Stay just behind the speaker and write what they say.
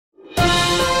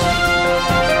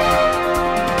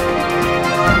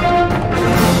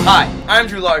Hi, I'm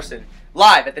Drew Larson,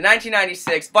 live at the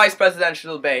 1996 vice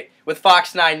presidential debate with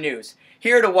Fox 9 News,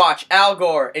 here to watch Al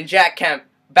Gore and Jack Kemp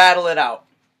battle it out.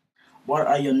 What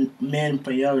are your main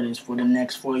priorities for the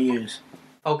next 4 years?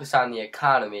 Focus on the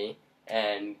economy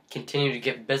and continue to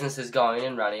get businesses going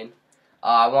and running.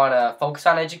 I want to focus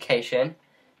on education,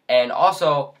 and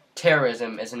also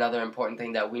terrorism is another important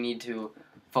thing that we need to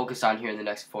focus on here in the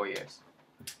next 4 years.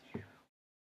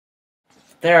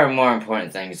 There are more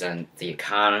important things than the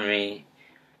economy,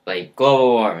 like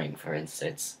global warming, for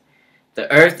instance.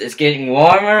 The earth is getting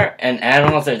warmer and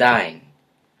animals are dying.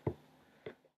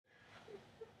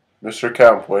 Mr.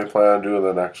 Kemp, what do you plan on doing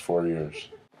the next 4 years?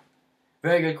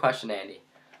 Very good question, Andy.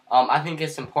 I think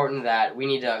it's important that we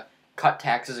need to cut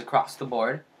taxes across the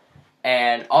board.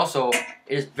 And also, it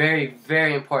is very,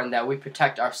 very important that we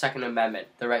protect our Second Amendment,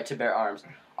 the right to bear arms.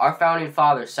 Our founding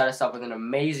fathers set us up with an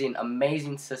amazing,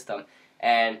 amazing system.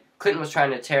 And Clinton was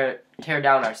trying to tear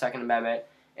down our Second Amendment,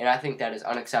 and I think that is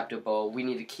unacceptable. We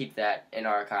need to keep that in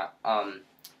our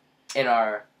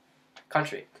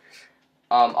country.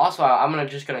 Also, I'm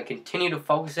just gonna continue to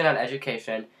focus in on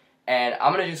education, and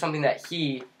I'm gonna do something that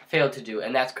he failed to do,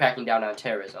 and that's cracking down on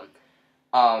terrorism.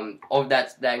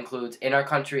 That includes in our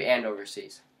country and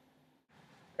overseas.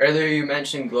 Earlier you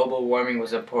mentioned global warming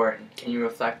was important. Can you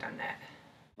reflect on that?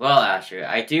 Well, Asher,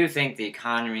 I do think the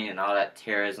economy and all that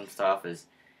terrorism stuff is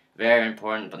very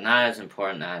important, but not as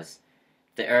important as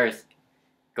the earth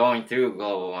going through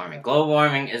global warming. Global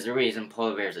warming is the reason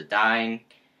polar bears are dying,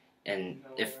 and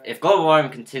if global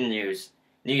warming continues,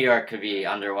 New York could be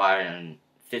underwater in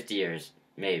 50 years,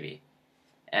 maybe.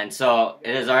 And so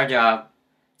it is our job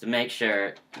to make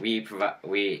sure we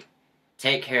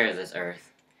take care of this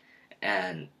earth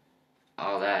and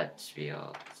all that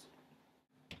spiel.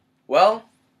 Well,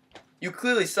 you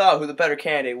clearly saw who the better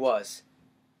candidate was.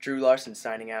 Drew Larson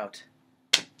signing out.